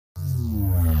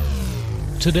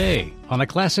Today on A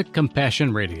Classic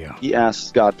Compassion Radio. He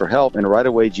asked God for help, and right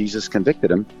away Jesus convicted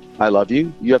him. I love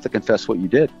you. You have to confess what you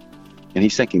did. And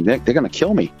he's thinking, they're going to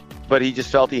kill me. But he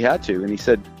just felt he had to. And he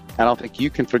said, I don't think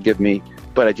you can forgive me,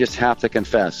 but I just have to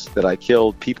confess that I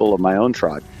killed people of my own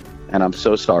tribe. And I'm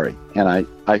so sorry. And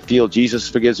I feel Jesus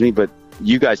forgives me, but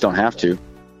you guys don't have to.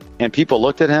 And people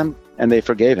looked at him and they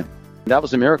forgave him. That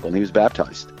was a miracle. And he was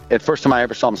baptized. The first time I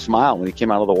ever saw him smile when he came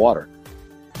out of the water.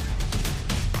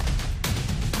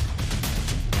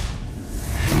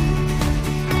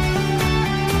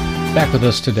 Back with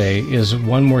us today is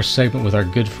one more segment with our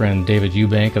good friend David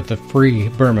Eubank of the Free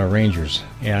Burma Rangers.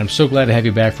 And I'm so glad to have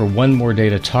you back for one more day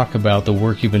to talk about the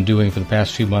work you've been doing for the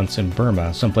past few months in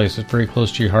Burma, someplace that's very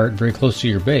close to your heart, very close to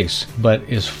your base, but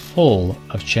is full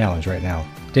of challenge right now.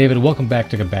 David, welcome back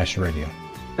to Compassion Radio.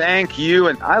 Thank you.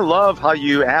 And I love how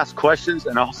you ask questions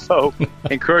and also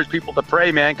encourage people to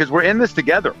pray, man, because we're in this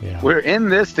together. Yeah. We're in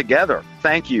this together.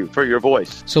 Thank you for your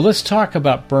voice. So let's talk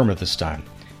about Burma this time.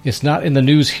 It's not in the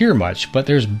news here much, but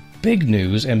there's big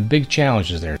news and big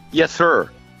challenges there. Yes,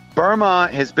 sir. Burma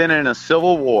has been in a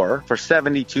civil war for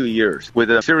 72 years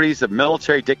with a series of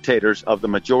military dictators of the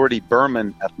majority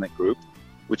Burman ethnic group,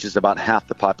 which is about half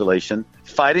the population,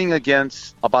 fighting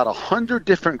against about 100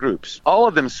 different groups, all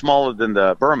of them smaller than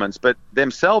the Burmans, but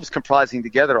themselves comprising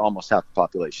together almost half the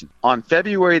population. On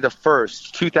February the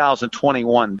 1st,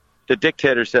 2021, the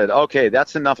dictator said, okay,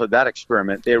 that's enough of that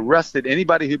experiment. They arrested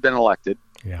anybody who'd been elected.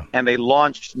 Yeah. And they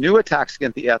launched new attacks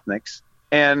against the ethnics.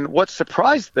 And what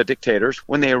surprised the dictators,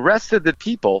 when they arrested the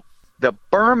people, the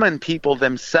Burman people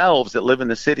themselves that live in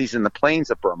the cities and the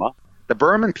plains of Burma, the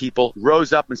Burman people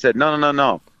rose up and said,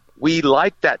 no. We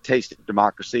like that taste of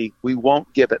democracy. We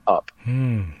won't give it up.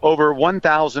 Over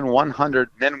 1,100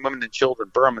 men, women, and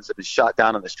children, Burmans, have been shot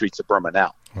down in the streets of Burma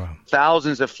now. Wow.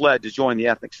 Thousands have fled to join the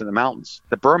ethnics in the mountains.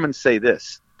 The Burmans say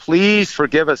this: please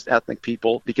forgive us, ethnic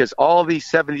people, because all these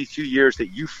 72 years that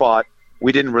you fought,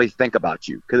 we didn't really think about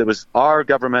you because it was our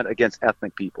government against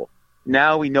ethnic people.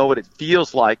 Now we know what it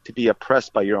feels like to be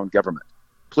oppressed by your own government.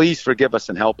 Please forgive us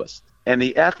and help us. And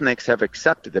the ethnics have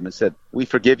accepted them and said, we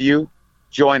forgive you.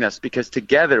 Join us, because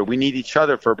together we need each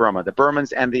other for Burma, the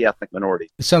Burmans and the ethnic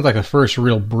minority. It sounds like a first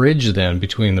real bridge then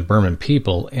between the Burman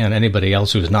people and anybody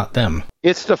else who's not them.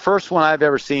 It's the first one I've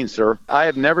ever seen, sir. I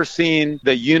have never seen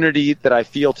the unity that I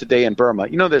feel today in Burma.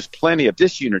 You know, there's plenty of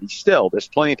disunity still. There's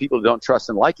plenty of people who don't trust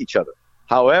and like each other.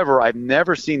 However, I've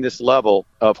never seen this level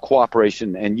of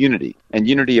cooperation and unity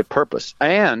of purpose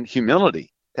and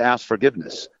humility to ask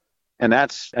forgiveness. And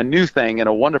that's a new thing and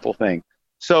a wonderful thing.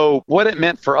 So what it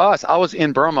meant for us, I was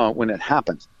in Burma when it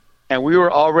happened, and we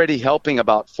were already helping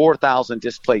about 4,000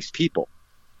 displaced people.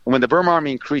 And when the Burma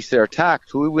Army increased their attack,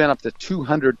 we went up to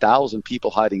 200,000 people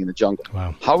hiding in the jungle.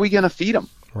 Wow. How are we going to feed them?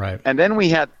 Right. And then we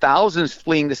had thousands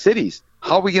fleeing the cities.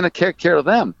 How are we going to take care of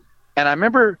them? And I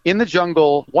remember in the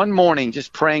jungle one morning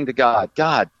just praying to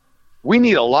God, we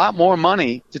need a lot more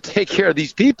money to take care of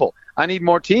these people. I need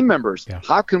more team members. Yeah.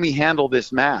 How can we handle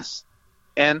this mass?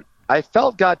 And I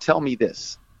felt God tell me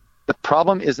this: the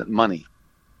problem isn't money.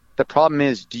 The problem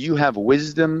is, do you have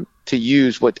wisdom to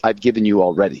use what I've given you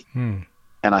already? And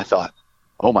I thought,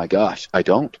 oh my gosh, I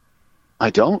don't.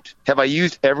 Have I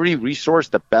used every resource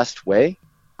the best way?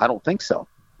 I don't think so.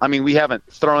 I mean, we haven't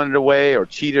thrown it away or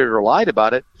cheated or lied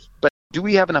about it, but do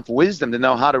we have enough wisdom to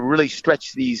know how to really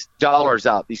stretch these dollars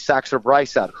out, these sacks of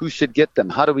rice out? Who should get them?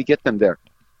 How do we get them there?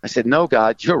 I said, no,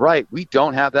 God, you're right. We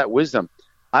don't have that wisdom.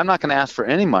 I'm not going to ask for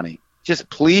any money. Just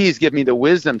please give me the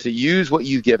wisdom to use what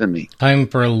you've given me. Time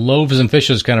for loaves and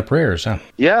fishes kind of prayers, huh?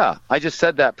 Yeah, I just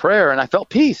said that prayer and I felt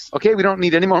peace. Okay, we don't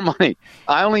need any more money.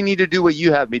 I only need to do what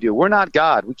you have me do. We're not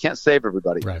God. We can't save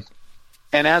everybody. Right.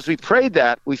 And as we prayed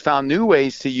that, we found new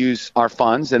ways to use our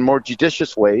funds and more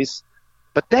judicious ways.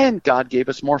 But then God gave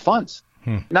us more funds.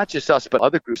 Not just us, but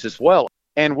other groups as well.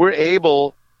 And we're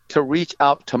able to reach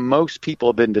out to most people who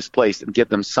have been displaced and give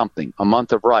them something: a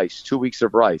month of rice, 2 weeks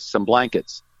of rice, some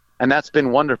blankets. And that's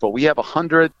been wonderful. We have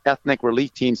 100 ethnic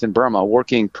relief teams in Burma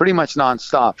working pretty much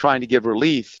nonstop, trying to give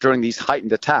relief during these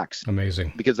heightened attacks.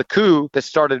 Amazing. Because the coup that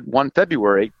started 1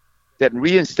 February, that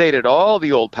reinstated all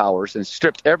the old powers and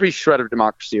stripped every shred of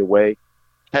democracy away,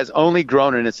 has only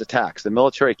grown in its attacks. The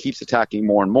military keeps attacking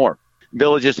more and more.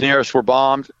 Villages near us were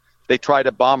bombed. They tried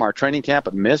to bomb our training camp,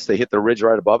 but missed. They hit the ridge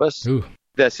right above us. Ooh.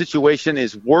 The situation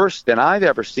is worse than I've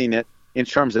ever seen it in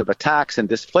terms of attacks and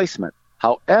displacement.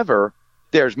 However,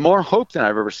 there's more hope than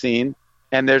I've ever seen,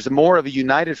 and there's more of a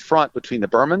united front between the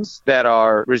Burmans that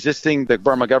are resisting the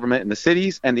Burma government in the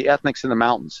cities and the ethnics in the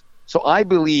mountains. So I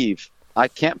believe, I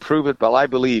can't prove it, but I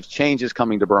believe change is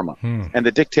coming to Burma. And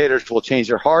the dictators will change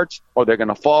their hearts, or they're going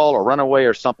to fall or run away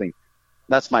or something.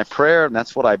 That's my prayer, and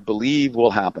that's what I believe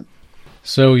will happen.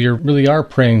 So you really are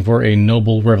praying for a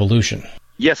noble revolution.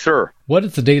 Yes, sir. What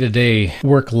is the day-to-day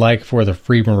work like for the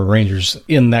Free Burma Rangers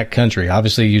in that country?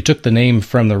 Obviously, you took the name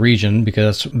from the region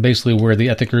because that's basically where the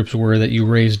ethnic groups were that you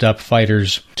raised up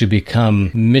fighters to become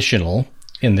missional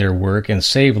in their work and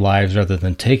save lives rather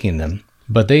than taking them.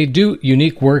 But they do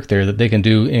unique work there that they can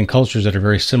do in cultures that are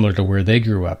very similar to where they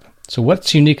grew up. So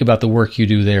what's unique about the work you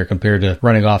do there compared to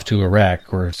running off to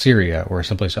Iraq or Syria or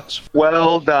someplace else?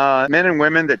 Well, the men and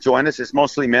women that join us, it's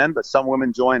mostly men, but some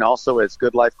women join also as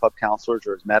Good Life Club counselors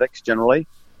or as medics generally.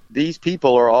 These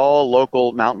people are all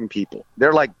local mountain people.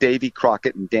 They're like Davy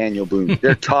Crockett and Daniel Boone.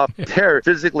 They're tough. They're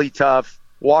physically tough,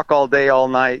 walk all day, all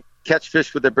night, catch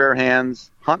fish with their bare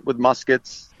hands, hunt with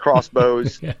muskets,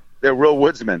 crossbows. Yeah. They're real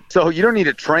woodsmen. So you don't need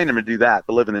to train them to do that,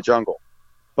 to live in the jungle.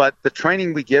 But the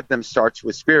training we give them starts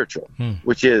with spiritual,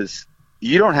 which is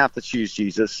you don't have to choose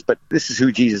Jesus, but this is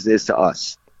who Jesus is to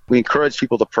us. We encourage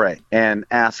people to pray and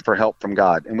ask for help from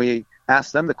God. And we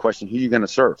ask them the question, who are you going to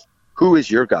serve? Who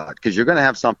is your God? Because you're going to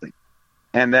have something.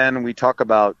 And then we talk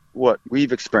about what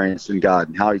we've experienced in God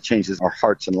and how he changes our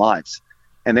hearts and lives.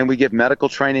 And then we give medical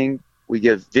training. We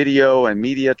give video and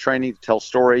media training to tell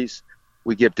stories.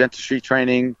 We give dentistry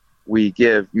training. We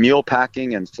give meal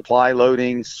packing and supply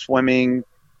loading, swimming,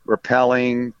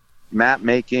 rappelling, map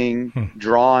making,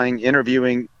 drawing,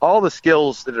 interviewing, all the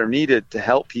skills that are needed to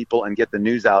help people and get the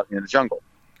news out in the jungle.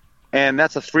 And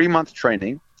that's a 3-month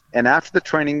training. And after the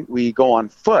training, we go on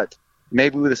foot,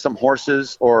 maybe with some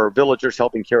horses or villagers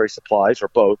helping carry supplies or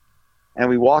both. And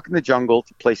we walk in the jungle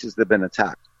to places that have been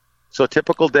attacked. So a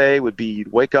typical day would be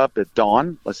you'd wake up at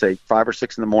dawn, let's say 5 or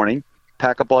 6 in the morning,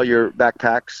 pack up all your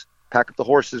backpacks, pack up the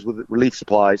horses with relief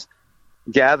supplies,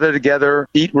 gather together,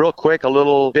 eat real quick a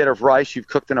little bit of rice you've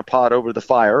cooked in a pot over the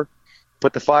fire,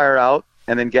 put the fire out,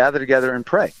 and then gather together and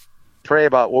pray. Pray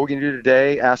about what we're going to do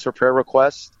today, ask for prayer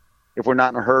requests. If we're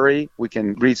not in a hurry, we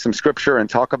can read some scripture and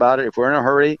talk about it. If we're in a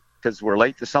hurry because we're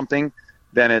late to something,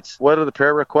 then it's what are the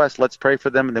prayer requests? Let's pray for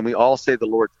them, and then we all say the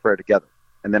Lord's Prayer together.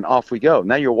 And then off we go.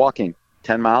 Now you're walking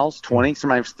 10 miles, 20,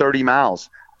 sometimes 30 miles.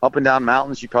 Up and down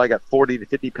mountains, you probably got 40 to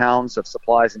 50 pounds of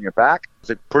supplies in your back. It's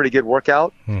a pretty good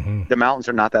workout. The mountains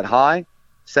are not that high,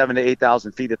 7,000 to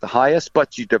 8,000 feet at the highest,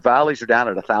 but the valleys are down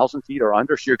at 1,000 feet or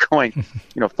under, so you're going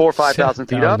 4,000 or 5,000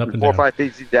 feet up and 4 or 5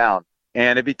 feet down.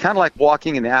 And it'd be kind of like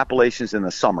walking in the Appalachians in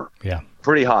the summer. Yeah.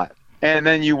 Pretty hot. And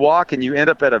then you walk and you end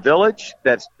up at a village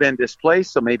that's been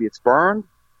displaced, so maybe it's burned.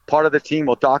 Part of the team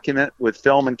will document with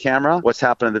film and camera what's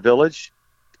happened in the village.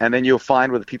 And then you'll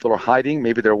find where the people are hiding.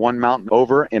 Maybe they're one mountain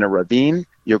over in a ravine.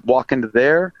 You walk into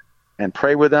there and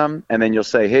pray with them. And then you'll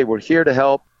say, hey, we're here to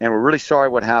help. And we're really sorry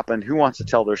what happened. Who wants to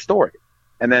tell their story?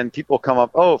 And then people come up,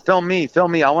 oh, film me.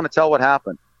 I want to tell what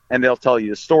happened. And they'll tell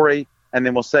you the story. And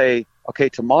then we'll say, okay,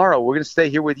 tomorrow we're going to stay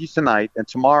here with you tonight. And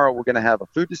tomorrow we're going to have a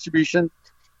food distribution,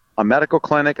 a medical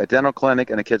clinic, a dental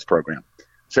clinic, and a kids program.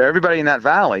 So everybody in that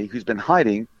valley who's been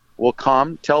hiding will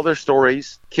come, tell their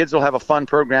stories. Kids will have a fun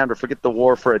program to forget the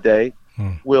war for a day.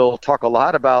 We'll talk a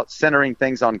lot about centering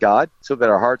things on God so that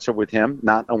our hearts are with him,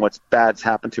 not on what's bad's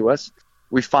happened to us.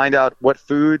 We find out what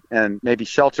food and maybe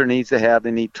shelter needs they have.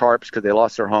 They need tarps because they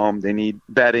lost their home. They need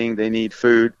bedding. They need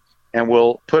food. And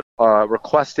we'll put a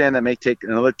request in that may take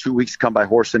another 2 weeks to come by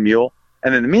horse and mule.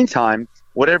 And in the meantime,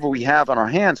 whatever we have on our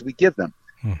hands, we give them.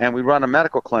 And we run a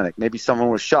medical clinic. Maybe someone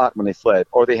was shot when they fled,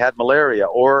 or they had malaria,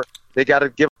 or they got to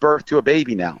give birth to a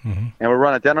baby now. And we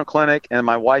run a dental clinic, and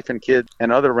my wife and kids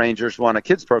and other rangers run a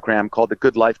kids program called the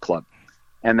Good Life Club.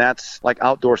 And that's like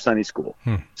outdoor Sunday school.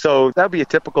 So that would be a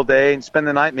typical day, and spend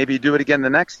the night. Maybe you do it again the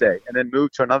next day, and then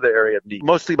move to another area of need,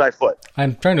 mostly by foot.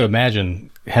 I'm trying to imagine,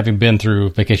 having been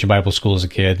through Vacation Bible School as a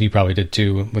kid, you probably did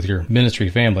too with your ministry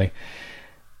family,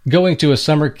 going to a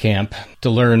summer camp to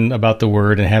learn about the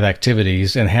Word and have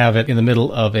activities and have it in the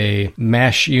middle of a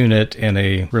MASH unit and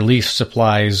a relief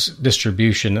supplies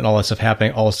distribution and all that stuff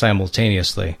happening all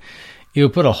simultaneously. It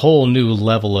would put a whole new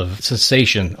level of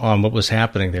sensation on what was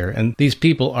happening there. And these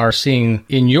people are seeing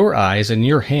in your eyes and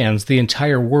your hands the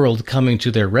entire world coming to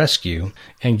their rescue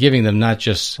and giving them not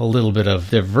just a little bit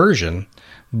of diversion,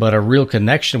 but a real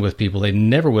connection with people they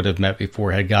never would have met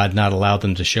before had God not allowed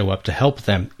them to show up to help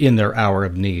them in their hour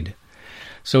of need.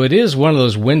 So it is one of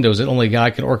those windows that only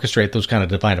God can orchestrate those kind of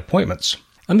divine appointments.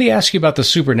 Let me ask you about the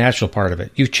supernatural part of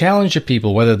it. You challenge the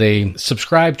people, whether they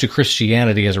subscribe to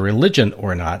Christianity as a religion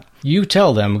or not. You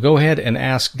tell them, go ahead and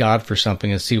ask God for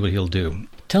something and see what he'll do.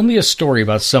 Tell me a story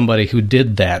about somebody who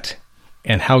did that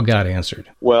and how God answered.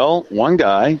 Well, one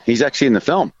guy, he's actually in the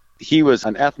film. He was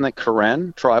an ethnic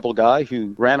Karen tribal guy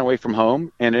who ran away from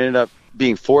home and ended up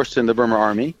being forced in the Burma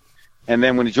army. And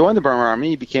then when he joined the Burma Army,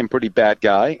 he became a pretty bad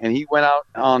guy, and he went out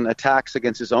on attacks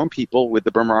against his own people with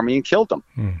the Burma Army and killed them.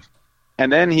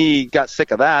 And then he got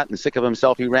sick of that and sick of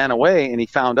himself. He ran away, and he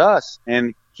found us,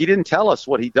 and he didn't tell us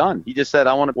what he'd done. He just said,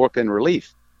 I want to work in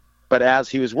relief. But as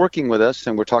he was working with us,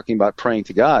 and we're talking about praying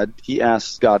to God, he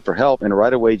asked God for help, and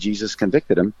right away Jesus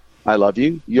convicted him. I love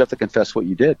you. You have to confess what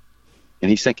you did. And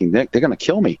he's thinking, Nick, they're going to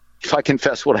kill me if I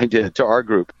confess what I did to our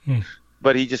group.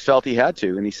 But he just felt he had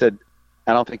to, and he said,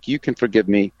 I don't think you can forgive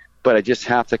me, but I just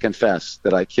have to confess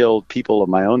that I killed people of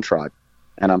my own tribe,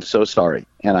 and I'm so sorry.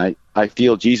 And I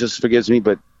feel Jesus forgives me,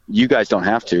 but you guys don't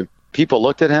have to. People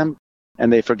looked at him,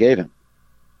 and they forgave him.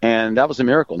 And that was a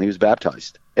miracle, and he was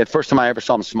baptized. At first time I ever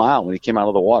saw him smile when he came out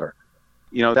of the water.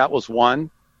 You know, that was one.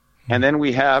 And then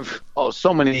we have,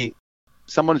 so many.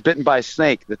 Someone's bitten by a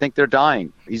snake. They think they're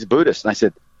dying. He's a Buddhist. And I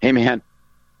said, hey, man,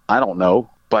 I don't know,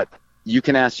 but you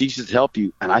can ask Jesus to help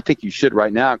you, and I think you should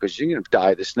right now because you're going to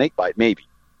die of the snake bite, maybe.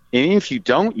 And if you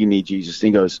don't, you need Jesus.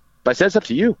 And he goes, but I said, it's up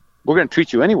to you. We're going to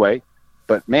treat you anyway.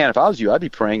 But, man, if I was you, I'd be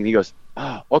praying. And he goes,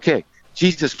 okay,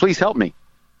 Jesus, please help me.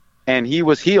 And he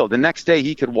was healed. The next day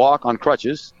he could walk on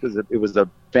crutches because it was a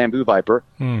bamboo viper,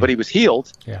 but he was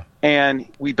healed. Yeah. And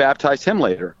we baptized him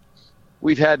later.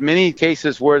 We've had many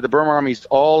cases where the Burma Army's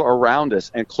all around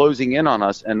us and closing in on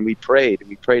us, and we prayed.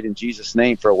 We prayed in Jesus'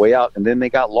 name for a way out, and then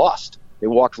they got lost. They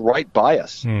walked right by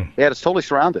us. They had us totally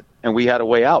surrounded, and we had a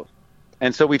way out.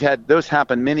 And so we've had those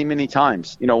happen many, many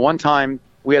times. You know, one time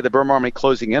we had the Burma Army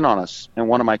closing in on us, and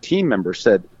one of my team members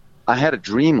said, I had a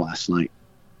dream last night.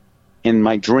 In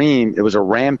my dream, it was a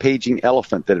rampaging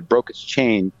elephant that had broke its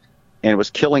chain, and it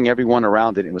was killing everyone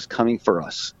around it. It was coming for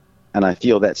us. And I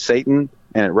feel that Satan,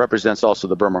 and it represents also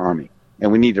the Burma Army,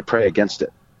 and we need to pray against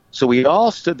it. So we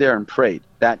all stood there and prayed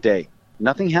that day.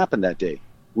 Nothing happened that day.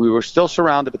 We were still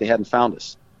surrounded, but they hadn't found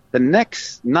us. The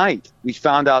next night, we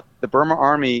found out the Burma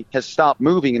Army has stopped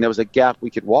moving, and there was a gap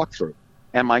we could walk through.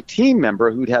 And my team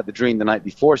member, who'd had the dream the night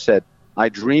before, said, I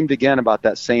dreamed again about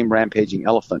that same rampaging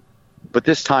elephant. But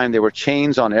this time there were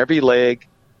chains on every leg,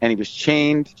 and he was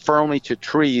chained firmly to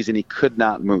trees, and he could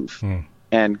not move.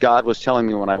 And God was telling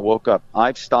me when I woke up,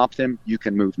 I've stopped him, you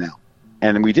can move now.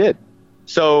 And we did.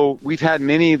 So we've had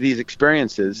many of these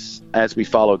experiences as we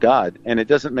follow God, and it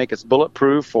doesn't make us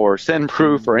bulletproof or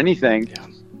sin-proof or anything. Yeah.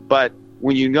 But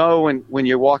when you know and when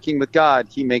you're walking with God,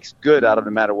 he makes good out of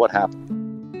no matter what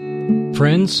happens.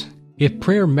 Friends, if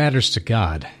prayer matters to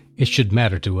God, it should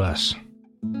matter to us.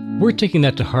 We're taking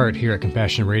that to heart here at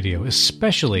Compassion Radio,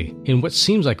 especially in what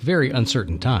seems like very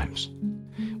uncertain times.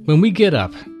 When we get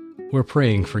up, we're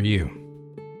praying for you.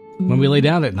 When we lay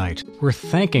down at night, we're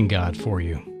thanking God for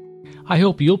you. I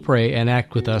hope you'll pray and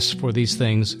act with us for these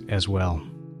things as well.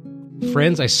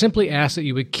 Friends, I simply ask that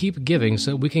you would keep giving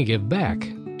so that we can give back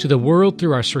to the world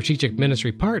through our strategic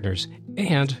ministry partners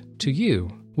and to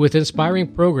you with inspiring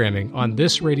programming on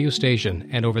this radio station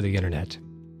and over the internet.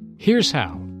 Here's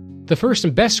how. The first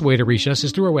and best way to reach us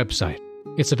is through our website.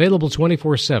 It's available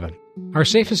 24/7. Our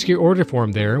safe and secure order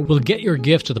form there will get your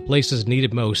gift to the places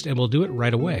needed most, and we'll do it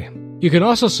right away. You can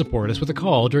also support us with a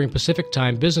call during Pacific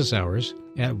Time business hours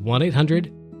at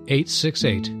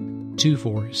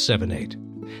 1-800-868-2478.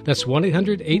 That's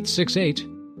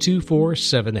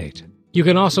 1-800-868-2478. You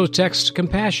can also text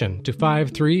Compassion to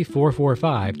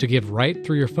 53445 to give right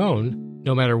through your phone,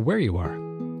 no matter where you are.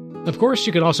 Of course,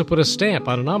 you can also put a stamp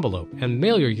on an envelope and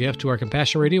mail your gift to our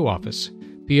Compassion Radio office,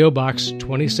 P.O. Box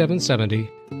 2770,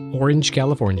 Orange,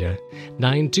 California,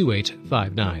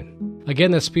 92859.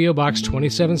 Again, that's P.O. Box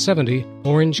 2770,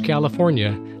 Orange,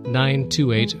 California,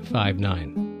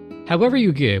 92859. However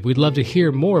you give, we'd love to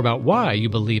hear more about why you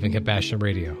believe in Compassion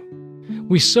Radio.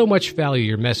 We so much value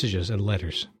your messages and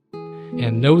letters.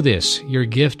 And know this, your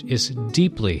gift is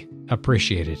deeply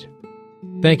appreciated.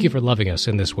 Thank you for loving us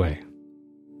in this way.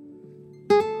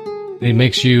 It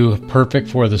makes you perfect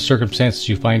for the circumstances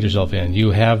you find yourself in. You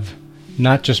have,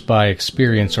 not just by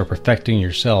experience or perfecting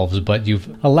yourselves, but you've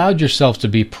allowed yourself to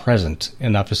be present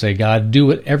enough to say, God, do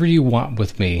whatever you want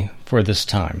with me for this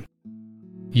time.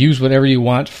 Use whatever you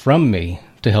want from me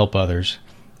to help others.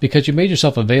 Because you made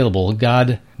yourself available,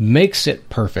 God makes it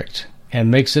perfect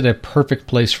and makes it a perfect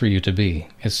place for you to be.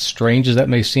 As strange as that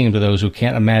may seem to those who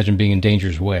can't imagine being in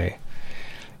danger's way.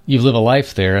 You live a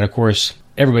life there, and of course,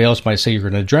 everybody else might say you're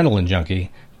an adrenaline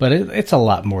junkie, but it's a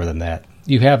lot more than that.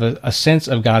 You have a sense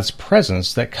of God's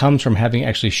presence that comes from having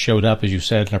actually showed up, as you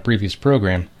said in a previous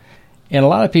program. And a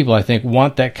lot of people, I think,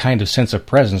 want that kind of sense of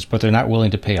presence, but they're not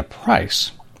willing to pay a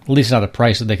price, at least not a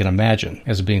price that they can imagine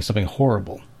as being something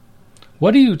horrible.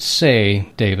 What do you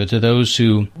say, David, to those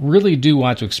who really do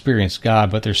want to experience God,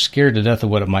 but they're scared to death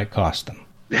of what it might cost them?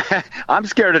 I'm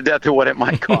scared to death of what it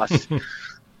might cost.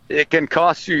 It can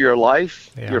cost you your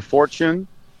life, your fortune,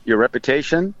 your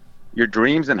reputation, your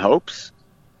dreams and hopes.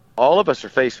 All of us are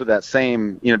faced with that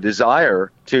same,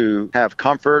 desire to have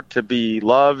comfort, to be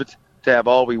loved, to have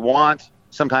all we want.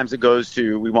 Sometimes it goes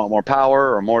to we want more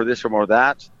power or more of this or more of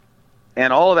that.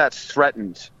 And all of that's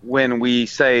threatened when we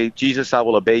say, Jesus, I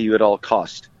will obey you at all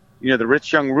cost. The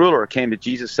rich young ruler came to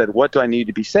Jesus and said, what do I need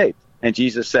to be saved? And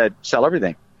Jesus said, sell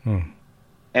everything.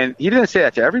 And he didn't say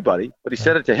that to everybody, but he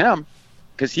said it to him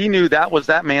because he knew that was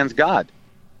that man's God.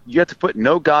 You have to put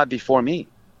no God before me.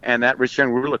 And that rich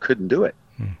young ruler couldn't do it.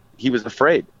 He was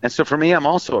afraid. And so for me, I'm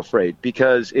also afraid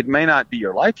because it may not be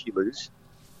your life you lose.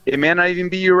 It may not even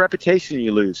be your reputation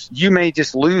you lose. You may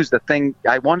just lose the thing.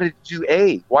 I wanted to do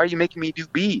A. Why are you making me do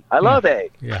B? I love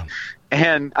A. Yeah.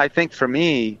 And I think for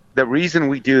me, the reason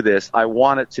we do this, I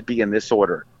want it to be in this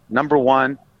order. Number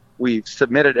one, we've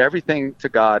submitted everything to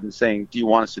God and saying, do you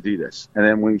want us to do this? And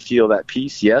then when we feel that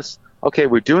peace, yes. Okay,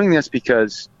 we're doing this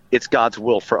because it's God's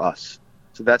will for us.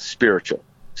 So that's spiritual.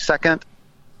 Second,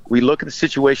 we look at the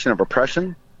situation of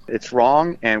oppression. It's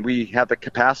wrong, and we have the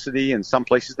capacity in some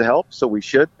places to help, so we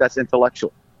should. That's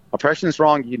intellectual. Oppression is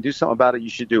wrong. You can do something about it. You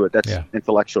should do it. That's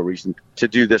intellectual reason to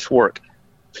do this work.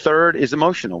 Third is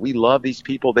emotional. We love these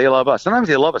people. They love us. Sometimes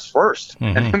they love us first,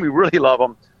 and then we really love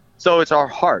them. So it's our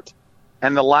heart.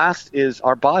 And the last is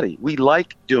our body. We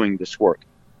like doing this work.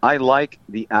 I like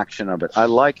the action of it. I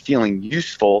like feeling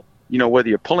useful, whether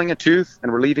you're pulling a tooth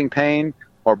and relieving pain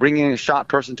or bringing a shot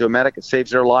person to a medic that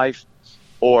saves their life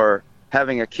or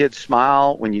having a kid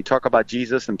smile when you talk about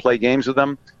Jesus and play games with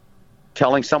them,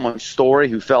 telling someone's story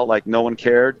who felt like no one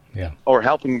cared, or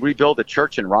helping rebuild a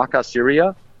church in Raqqa,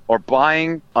 Syria, or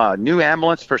buying a new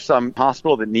ambulance for some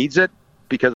hospital that needs it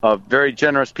because of very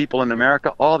generous people in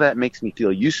America. All that makes me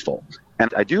feel useful.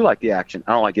 And I do like the action.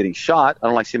 I don't like getting shot. I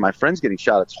don't like seeing my friends getting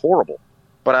shot. It's horrible.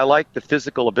 But I like the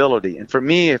physical ability. And for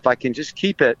me, if I can just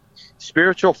keep it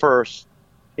spiritual first,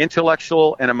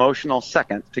 intellectual and emotional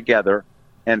second together,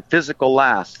 and physical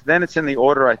last, then it's in the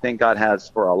order I think God has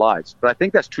for our lives. But I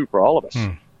think that's true for all of us.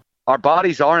 Our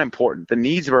bodies are important. The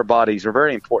needs of our bodies are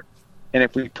very important. And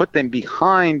if we put them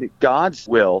behind God's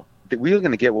will, that we're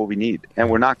going to get what we need. And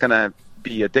we're not going to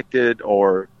be addicted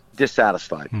or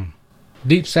dissatisfied.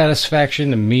 Deep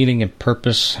satisfaction and meaning and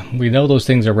purpose. We know those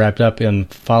things are wrapped up in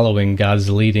following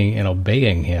God's leading and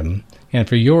obeying Him. And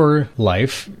for your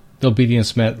life, the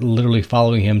obedience meant literally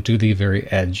following Him to the very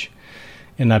edge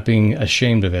and not being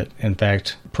ashamed of it. In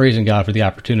fact, praising God for the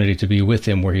opportunity to be with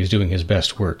Him where He's doing His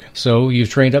best work. So you've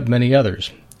trained up many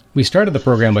others. We started the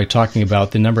program by talking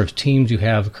about the number of teams you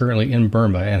have currently in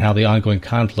Burma and how the ongoing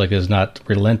conflict is not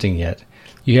relenting yet.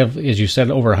 You have, as you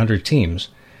said, over 100 teams.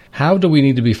 How do we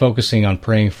need to be focusing on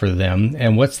praying for them,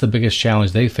 and what's the biggest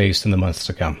challenge they face in the months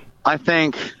to come? I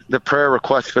think the prayer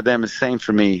request for them is the same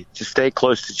for me, to stay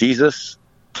close to Jesus,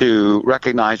 to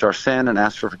recognize our sin and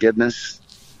ask for forgiveness,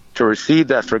 to receive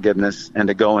that forgiveness, and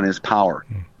to go in His power,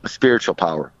 a spiritual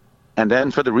power. And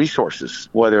then for the resources,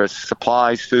 whether it's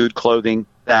supplies, food, clothing,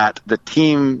 that the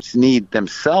teams need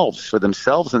themselves, for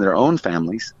themselves and their own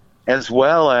families, as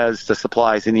well as the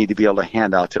supplies they need to be able to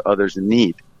hand out to others in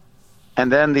need. And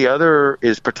then the other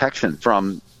is protection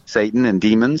from Satan and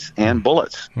demons and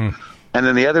bullets. And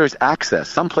then the other is access.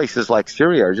 Some places like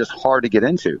Syria are just hard to get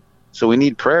into. So we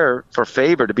need prayer for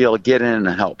favor to be able to get in and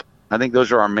help. I think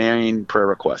those are our main prayer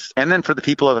requests. And then for the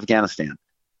people of Afghanistan,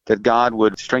 that God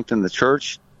would strengthen the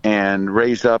church and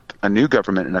raise up a new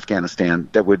government in Afghanistan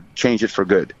that would change it for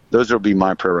good. Those will be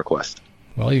my prayer requests.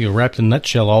 Well, you wrapped in a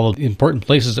nutshell all the important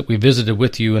places that we visited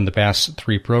with you in the past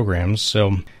 3 programs.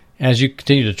 So as you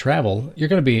continue to travel, you're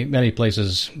going to be many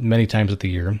places many times of the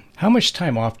year. How much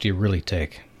time off do you really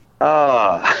take?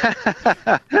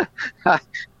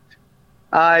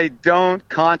 I don't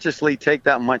consciously take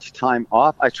that much time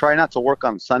off. I try not to work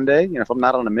on Sunday. If I'm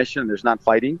not on a mission and there's not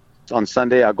fighting, on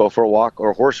Sunday I'll go for a walk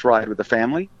or a horse ride with the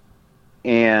family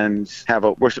and have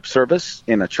a worship service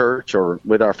in a church or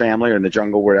with our family or in the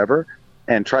jungle, wherever,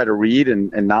 and try to read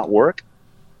and not work.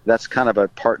 That's kind of a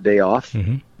part day off.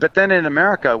 But then in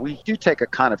America, we do take a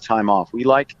kind of time off. We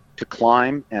like to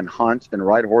climb and hunt and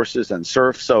ride horses and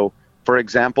surf. So, for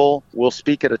example, we'll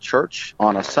speak at a church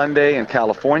on a Sunday in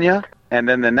California, and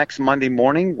then the next Monday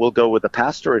morning, we'll go with the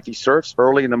pastor if he surfs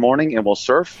early in the morning, and we'll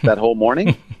surf that whole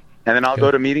morning. And then I'll go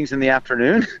to meetings in the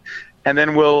afternoon. And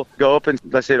then we'll go up and,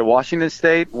 let's say, to Washington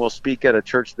State. We'll speak at a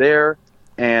church there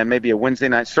and maybe a Wednesday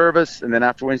night service. And then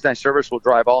after Wednesday night service, we'll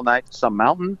drive all night to some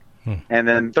mountain. And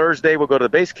then Thursday, we'll go to the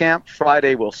base camp.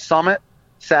 Friday, we'll summit.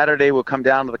 Saturday, we'll come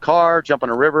down to the car, jump in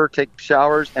a river, take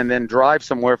showers, and then drive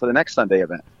somewhere for the next Sunday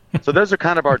event. So those are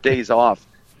kind of our days off.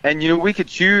 And, we could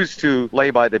choose to lay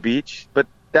by the beach, but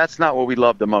That's not what we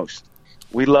love the most.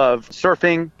 We love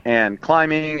surfing and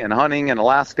climbing and hunting in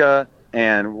Alaska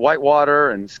and whitewater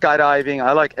and skydiving.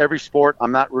 I like every sport.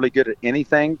 I'm not really good at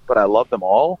anything, but I love them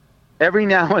all. Every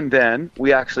now and then,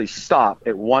 we actually stop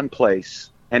at one place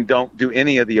and don't do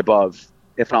any of the above.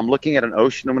 If I'm looking at an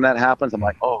ocean when that happens, I'm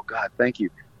like, oh, God, thank you.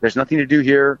 There's nothing to do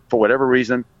here for whatever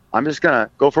reason. I'm just going to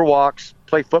go for walks,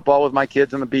 play football with my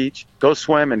kids on the beach, go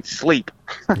swim, and sleep.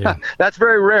 Yeah. That's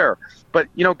very rare. But,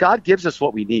 God gives us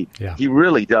what we need. Yeah. He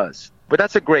really does. But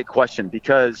that's a great question,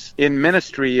 because in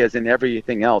ministry, as in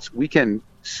everything else, we can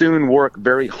soon work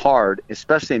very hard,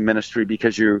 especially in ministry,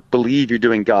 because you believe you're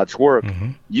doing God's work.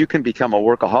 Mm-hmm. You can become a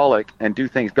workaholic and do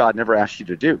things God never asked you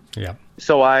to do. Yeah.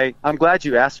 So I'm glad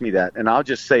you asked me that. And I'll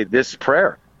just say this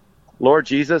prayer. Lord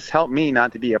Jesus, help me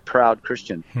not to be a proud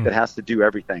Christian that has to do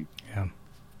everything. Yeah.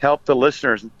 Help the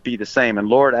listeners be the same. And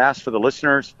Lord, ask for the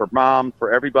listeners, for Mom,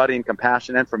 for everybody in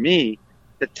compassion, and for me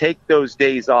to take those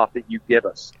days off that you give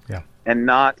us and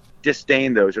not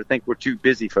disdain those or think we're too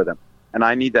busy for them. And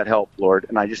I need that help, Lord.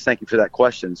 And I just thank you for that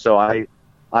question. So I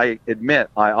admit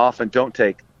I often don't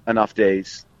take enough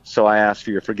days. So I ask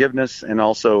for your forgiveness and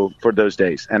also for those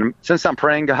days. And since I'm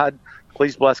praying, God,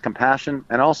 please bless Compassion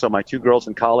and also my 2 girls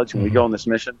in college when we go on this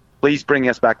mission. Please bring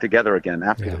us back together again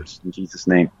afterwards. In Jesus'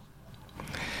 name.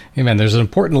 Amen. There's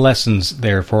important lessons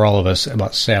there for all of us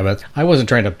about Sabbath. I wasn't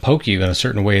trying to poke you in a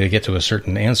certain way to get to a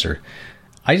certain answer.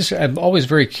 I'm always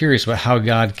very curious about how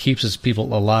God keeps his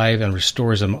people alive and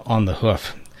restores them on the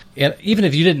hoof. And even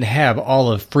if you didn't have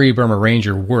all of Free Burma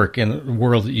Ranger work in the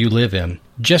world that you live in,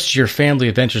 just your family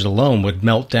adventures alone would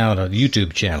melt down a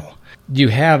YouTube channel. You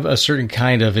have a certain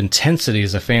kind of intensity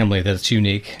as a family that's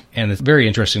unique, and it's very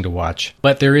interesting to watch.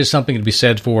 But there is something to be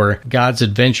said for God's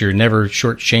adventure never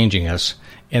shortchanging us.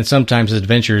 And sometimes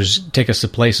adventures take us to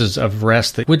places of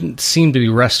rest that wouldn't seem to be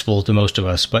restful to most of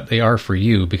us, but they are for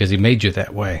you because he made you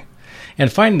that way. And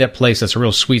finding that place that's a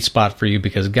real sweet spot for you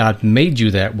because God made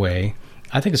you that way,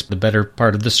 I think it's the better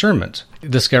part of discernment.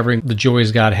 Discovering the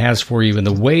joys God has for you in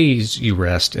the ways you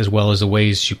rest, as well as the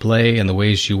ways you play and the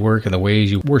ways you work and the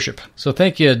ways you worship. So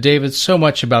thank you, David, so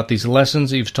much about these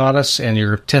lessons that you've taught us and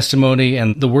your testimony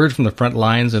and the word from the front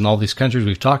lines in all these countries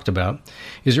we've talked about.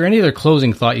 Is there any other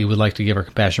closing thought you would like to give our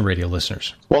Compassion Radio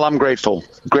listeners? Well, I'm grateful.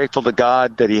 Grateful to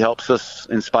God that he helps us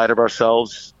in spite of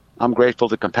ourselves. I'm grateful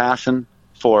to Compassion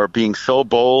for being so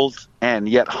bold and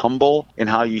yet humble in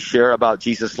how you share about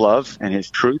Jesus' love and his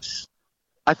truths.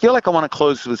 I feel like I want to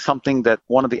close with something that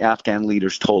one of the Afghan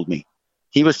leaders told me.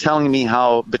 He was telling me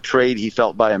how betrayed he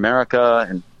felt by America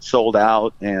and sold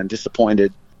out and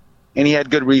disappointed. And he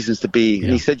had good reasons to be. Yeah.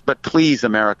 And he said, but please,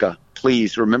 America,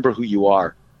 please remember who you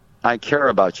are. I care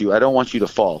about you. I don't want you to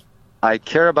fall. I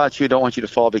care about you. I don't want you to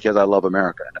fall because I love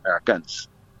America and Americans.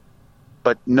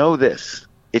 But know this.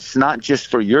 It's not just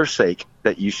for your sake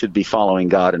that you should be following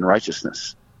God in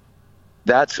righteousness.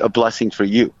 That's a blessing for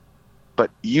you.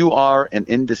 But you are an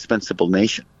indispensable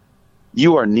nation.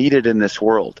 You are needed in this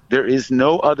world. There is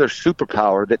no other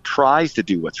superpower that tries to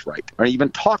do what's right or even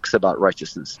talks about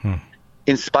righteousness.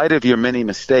 In spite of your many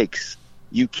mistakes,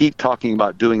 you keep talking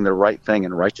about doing the right thing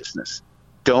in righteousness.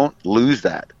 Don't lose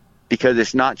that. Because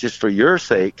it's not just for your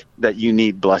sake that you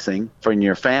need blessing for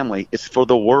your family. It's for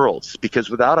the world's. Because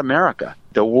without America,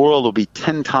 the world will be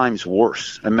 10 times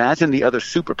worse. Imagine the other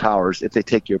superpowers if they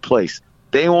take your place.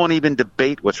 They won't even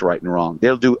debate what's right and wrong.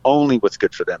 They'll do only what's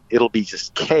good for them. It'll be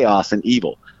just chaos and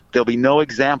evil. There'll be no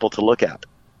example to look at.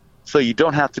 So you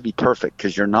don't have to be perfect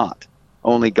because you're not.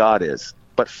 Only God is.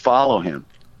 But follow him.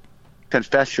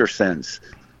 Confess your sins.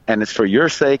 And it's for your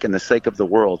sake and the sake of the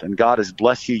world. And God has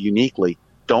blessed you uniquely.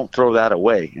 Don't throw that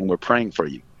away, and we're praying for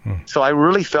you. So I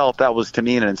really felt that was, to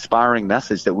me, an inspiring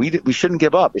message that we shouldn't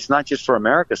give up. It's not just for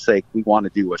America's sake we want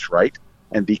to do what's right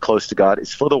and be close to God.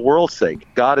 It's for the world's sake.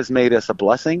 God has made us a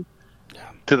blessing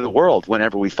to the world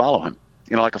whenever we follow him.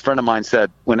 You know, like a friend of mine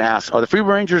said when asked, are the Free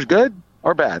Burma Rangers good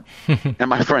or bad? And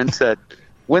my friend said,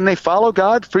 when they follow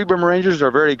God, Free Burma Rangers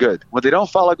are very good. When they don't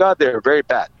follow God, they're very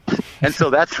bad. And so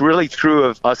that's really true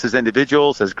of us as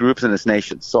individuals, as groups, and as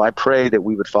nations. So I pray that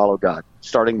we would follow God,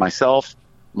 starting myself,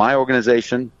 my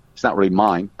organization, it's not really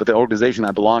mine, but the organization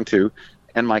I belong to,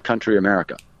 and my country,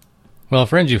 America. Well,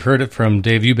 friends, you've heard it from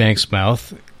Dave Eubank's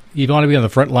mouth. You want to be on the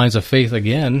front lines of faith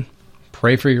again,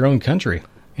 pray for your own country.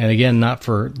 And again, not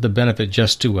for the benefit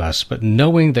just to us, but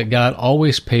knowing that God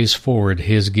always pays forward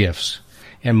his gifts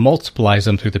and multiplies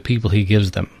them through the people he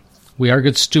gives them. We are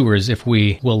good stewards if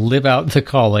we will live out the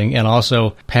calling and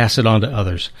also pass it on to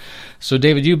others. So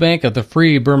David Eubank of the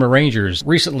Free Burma Rangers,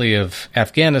 recently of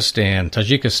Afghanistan,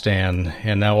 Tajikistan,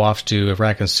 and now off to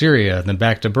Iraq and Syria, and then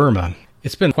back to Burma.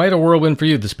 It's been quite a whirlwind for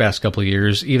you this past couple of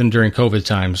years, even during COVID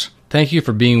times. Thank you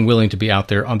for being willing to be out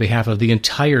there on behalf of the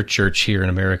entire church here in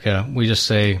America. We just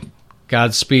say,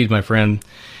 Godspeed, my friend.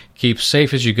 Keep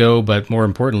safe as you go, but more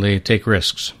importantly, take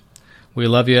risks. We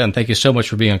love you, and thank you so much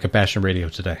for being on Compassion Radio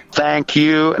today. Thank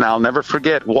you, and I'll never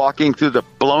forget walking through the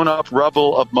blown-up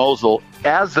rubble of Mosul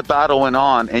as the battle went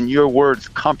on, and your words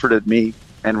comforted me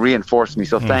and reinforced me,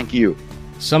 so thank you.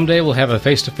 Someday we'll have a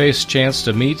face-to-face chance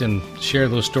to meet and share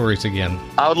those stories again.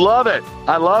 I would love it.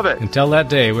 I love it. Until that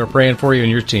day, we're praying for you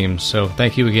and your team, so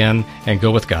thank you again, and go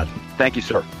with God. Thank you,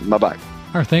 sir. Bye-bye.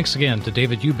 Our thanks again to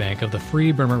David Eubank of the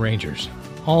Free Burma Rangers.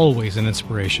 Always an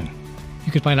inspiration.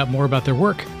 You can find out more about their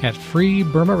work at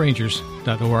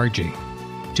freeburmarangers.org.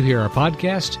 To hear our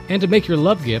podcast and to make your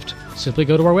love gift, simply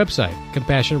go to our website,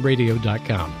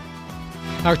 compassionradio.com.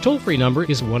 Our toll-free number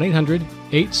is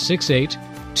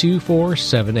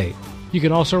 1-800-868-2478. You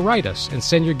can also write us and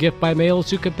send your gift by mail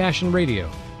to Compassion Radio,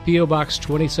 P.O. Box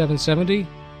 2770,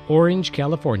 Orange,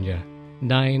 California,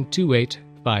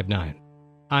 92859.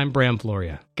 I'm Bram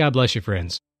Floria. God bless you, friends.